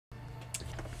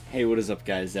Hey, what is up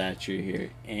guys, Zatcher here,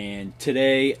 and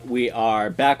today we are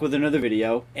back with another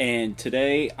video, and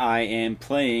today I am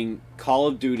playing Call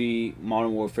of Duty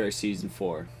Modern Warfare Season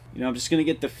 4. You know, I'm just gonna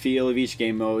get the feel of each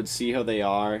game mode, see how they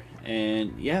are,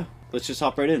 and yeah, let's just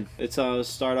hop right in. Let's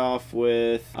start off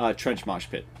with Trench Mosh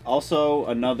Pit. Also,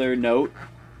 another note,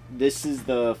 this is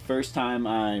the first time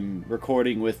I'm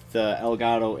recording with the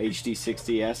Elgato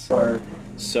HD60S,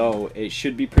 so it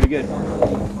should be pretty good.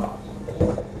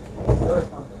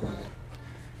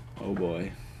 Oh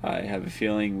boy, I have a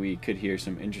feeling we could hear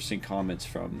some interesting comments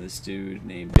from this dude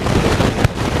named Big.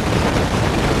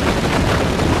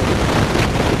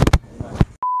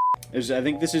 I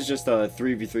think this is just a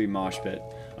 3v3 mosh pit.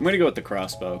 I'm gonna go with the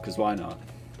crossbow, because why not?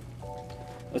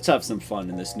 Let's have some fun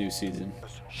in this new season.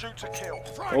 Shoot to kill.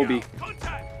 Obi.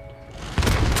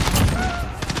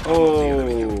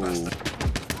 Oh.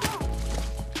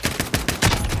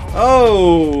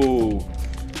 Oh!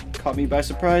 Caught me by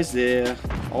surprise there.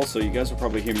 Also, you guys will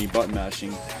probably hear me button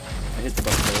mashing. I hit the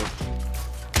button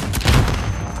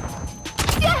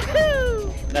there.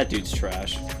 Yahoo! That dude's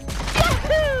trash.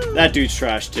 Yahoo! That dude's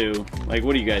trash too. Like,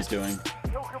 what are you guys doing?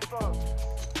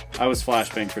 I was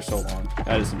flashbanged for so long.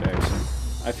 That is embarrassing.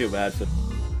 I feel bad for.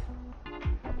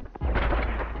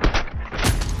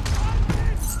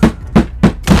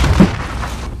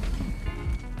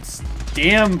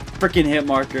 Damn freaking hit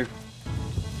marker.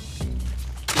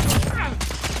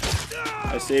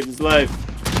 I saved his life.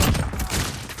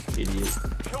 Idiot.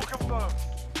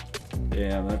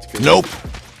 Damn, that's good. Nope.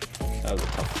 That was a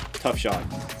tough shot.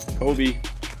 Kobe.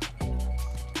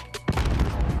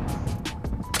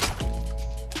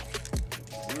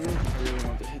 I really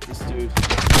want to hit this dude.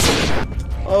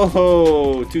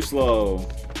 Oh, too slow.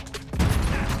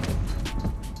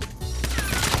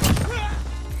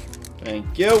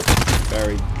 Thank you.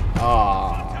 Buried.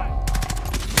 Ah.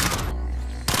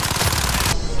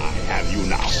 You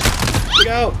now. Look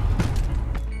out!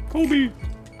 Kobe!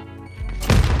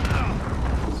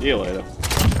 See you later.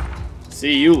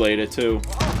 See you later, too.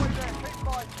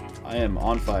 I am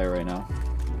on fire right now.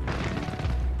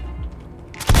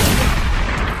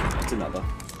 That's another.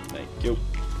 Thank you.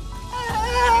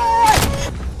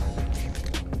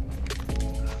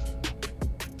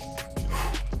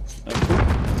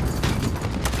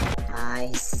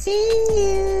 I see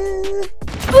you.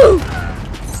 Woo!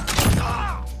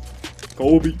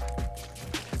 Kobe.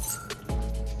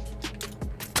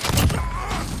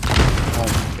 Oh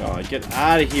my god, get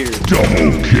out of here.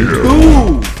 Double kill.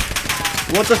 Ooh!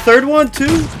 What, the third one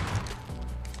too?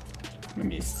 I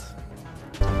missed.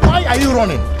 Why are you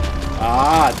running?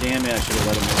 Ah, damn it, I should have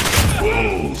let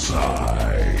him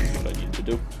Bullseye. what I need to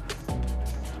do.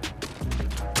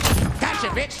 Catch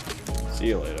it, bitch. See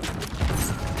you later.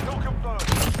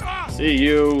 See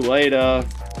you later.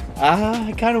 Ah,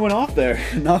 I kind of went off there,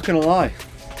 not gonna lie.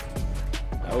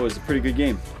 That was a pretty good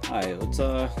game. Alright, let's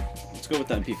go with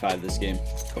the MP5 this game.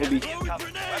 Kobe.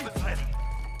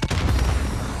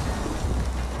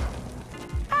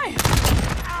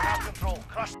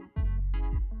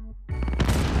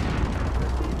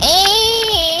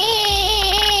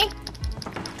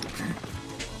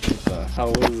 How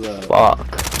was Fuck.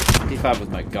 MP5 was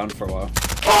my gun for a while.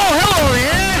 Oh, hello,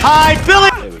 yeah. Hi,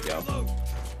 Billy! There we go.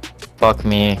 Fuck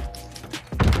me.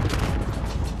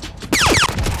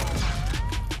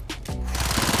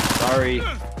 Sorry.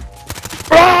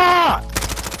 Ah!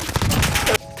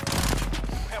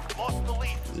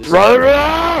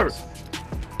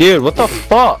 Dude, what the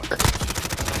fuck?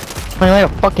 I'm like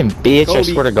a fucking bitch, Kobe. I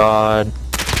swear to God.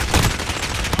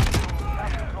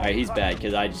 Alright, he's bad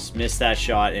because I just missed that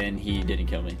shot and he didn't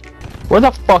kill me. Where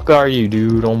the fuck are you,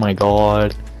 dude? Oh my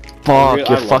God. Fuck, I you're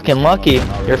love fucking this lucky. game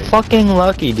already. You're fucking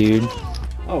lucky, dude.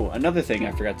 Oh, another thing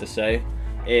I forgot to say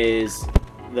is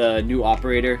the new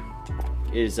operator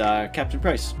is Captain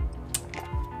Price.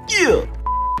 Yeah.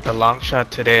 The long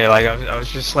shot today, like I was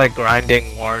just like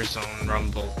grinding Warzone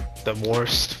Rumble, the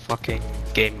worst fucking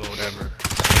game mode ever.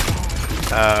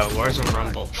 Warzone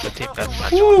Rumble, the team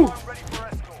deathmatch. Woo!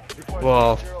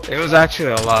 Well, it was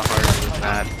actually a lot harder than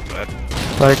that, but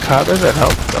like how does it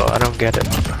help though? I don't get it.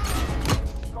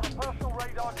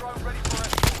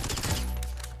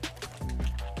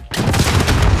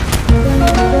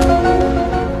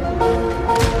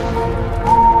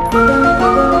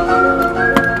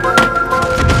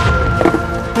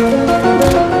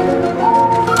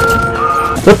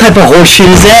 What type of horseshit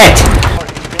is that?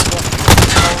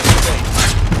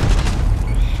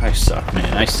 I suck,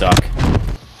 man. I suck.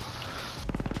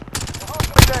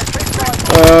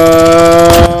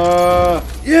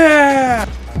 Yeah!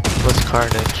 What's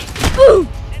Carnage? Woo!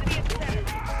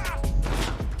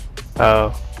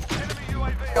 Oh.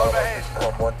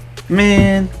 Overhead.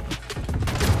 Man.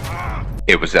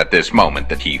 It was at this moment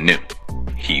that he knew.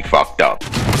 He fucked up.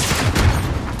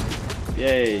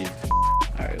 Yay.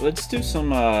 Alright, let's do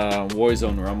some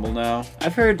Warzone Rumble now.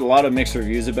 I've heard a lot of mixed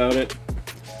reviews about it.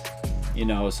 You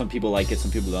know, some people like it, some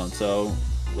people don't. So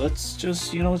let's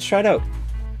just, let's try it out.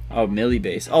 Oh, melee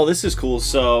base. Oh, this is cool.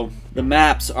 So the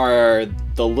maps are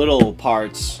the little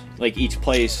parts, like each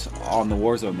place on the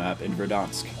Warzone map in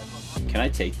Verdansk. Can I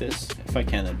take this? If I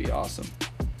can, that'd be awesome.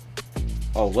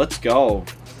 Oh, let's go.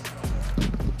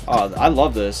 Oh, I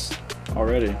love this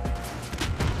already.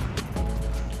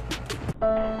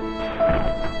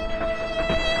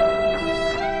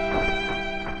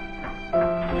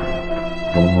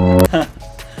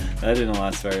 That didn't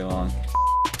last very long.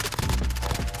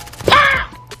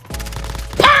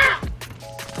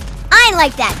 I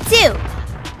like that too.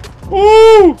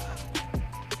 Woo!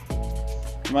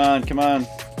 Come on, come on.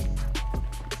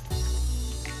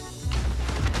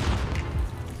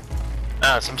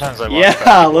 Sometimes I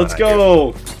Yeah, let's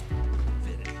go.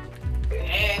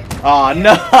 Oh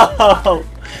no!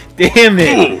 Damn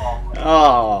it!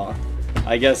 Oh,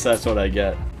 I guess that's what I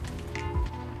get.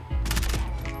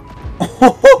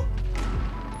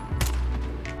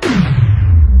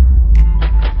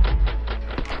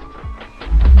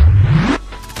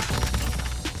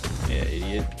 Yeah,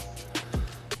 idiot.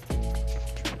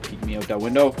 Peek me out that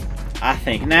window. I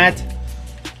think not.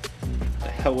 What the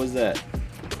hell was that?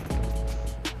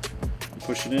 I'm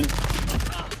pushing in.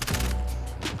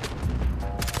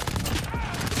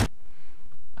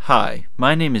 Hi,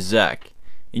 my name is Zach,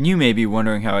 and you may be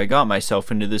wondering how I got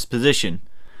myself into this position.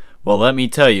 Well, let me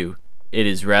tell you, it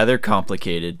is rather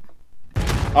complicated.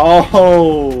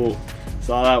 Oh!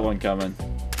 Saw that one coming.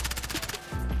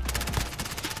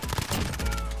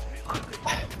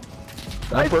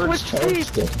 I switched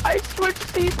seats! I switched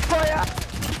seats, player!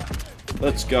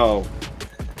 Let's go.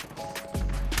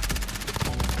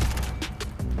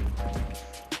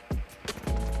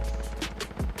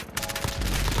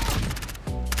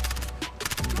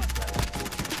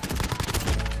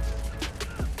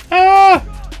 Ah!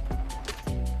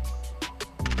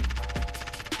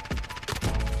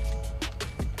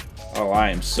 Oh, I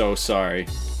am so sorry.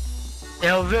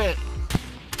 Elvin.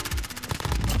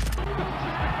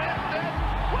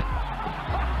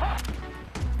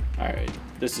 Alright,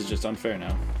 this is just unfair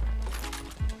now.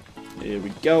 Here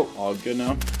we go, all good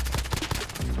now.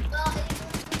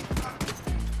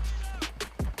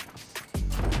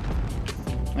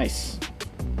 Nice.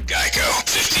 Geico.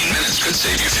 15 minutes could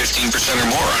save you 15% or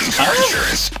more on car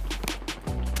insurance.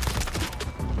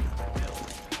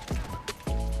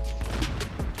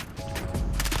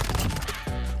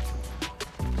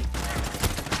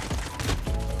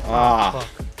 Ah,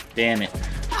 damn it.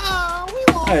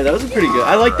 Alright, that was pretty good.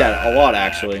 I like that a lot,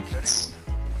 actually.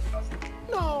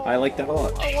 I like that a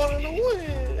lot.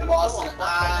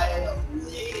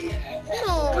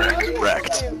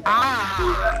 Wrecked.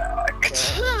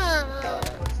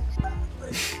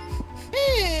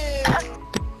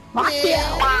 I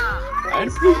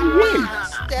win.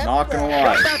 Not gonna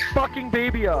lie. Shut that fucking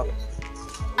baby up!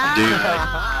 Dude.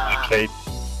 Okay.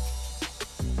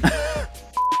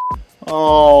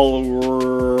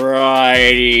 Alrighty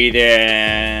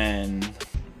then.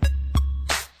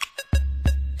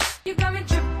 You got me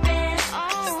tripping,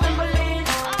 stumbling,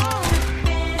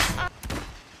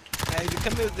 Hey,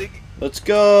 come here, Ziggy. Let's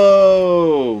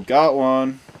go. Got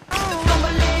one.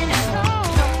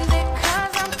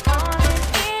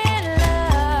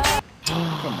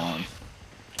 Come on.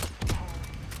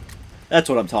 That's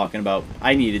what I'm talking about.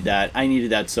 I needed that. I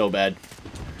needed that so bad.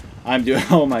 I'm doing.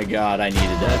 Oh my god, I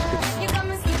needed that.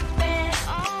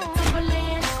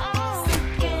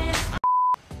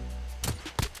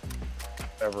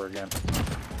 Ever again.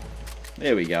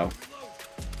 There we go.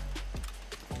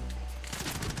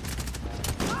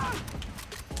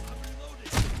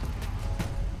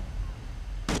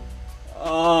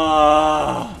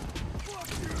 Ah.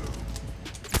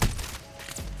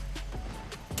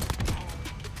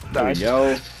 There we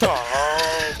go.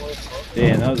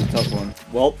 Damn, that was a tough one.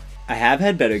 Well, I have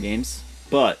had better games,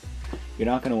 but you're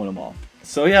not gonna win them all.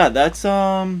 So yeah, that's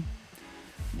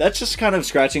just kind of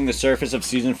scratching the surface of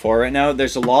Season 4 right now.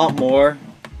 There's a lot more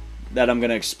that I'm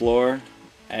gonna explore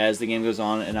as the game goes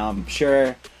on, and I'm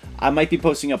sure I might be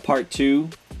posting a part 2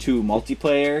 to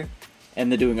multiplayer,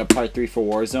 and then doing a part 3 for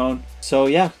Warzone. So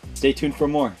yeah, stay tuned for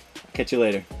more. I'll catch you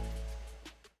later.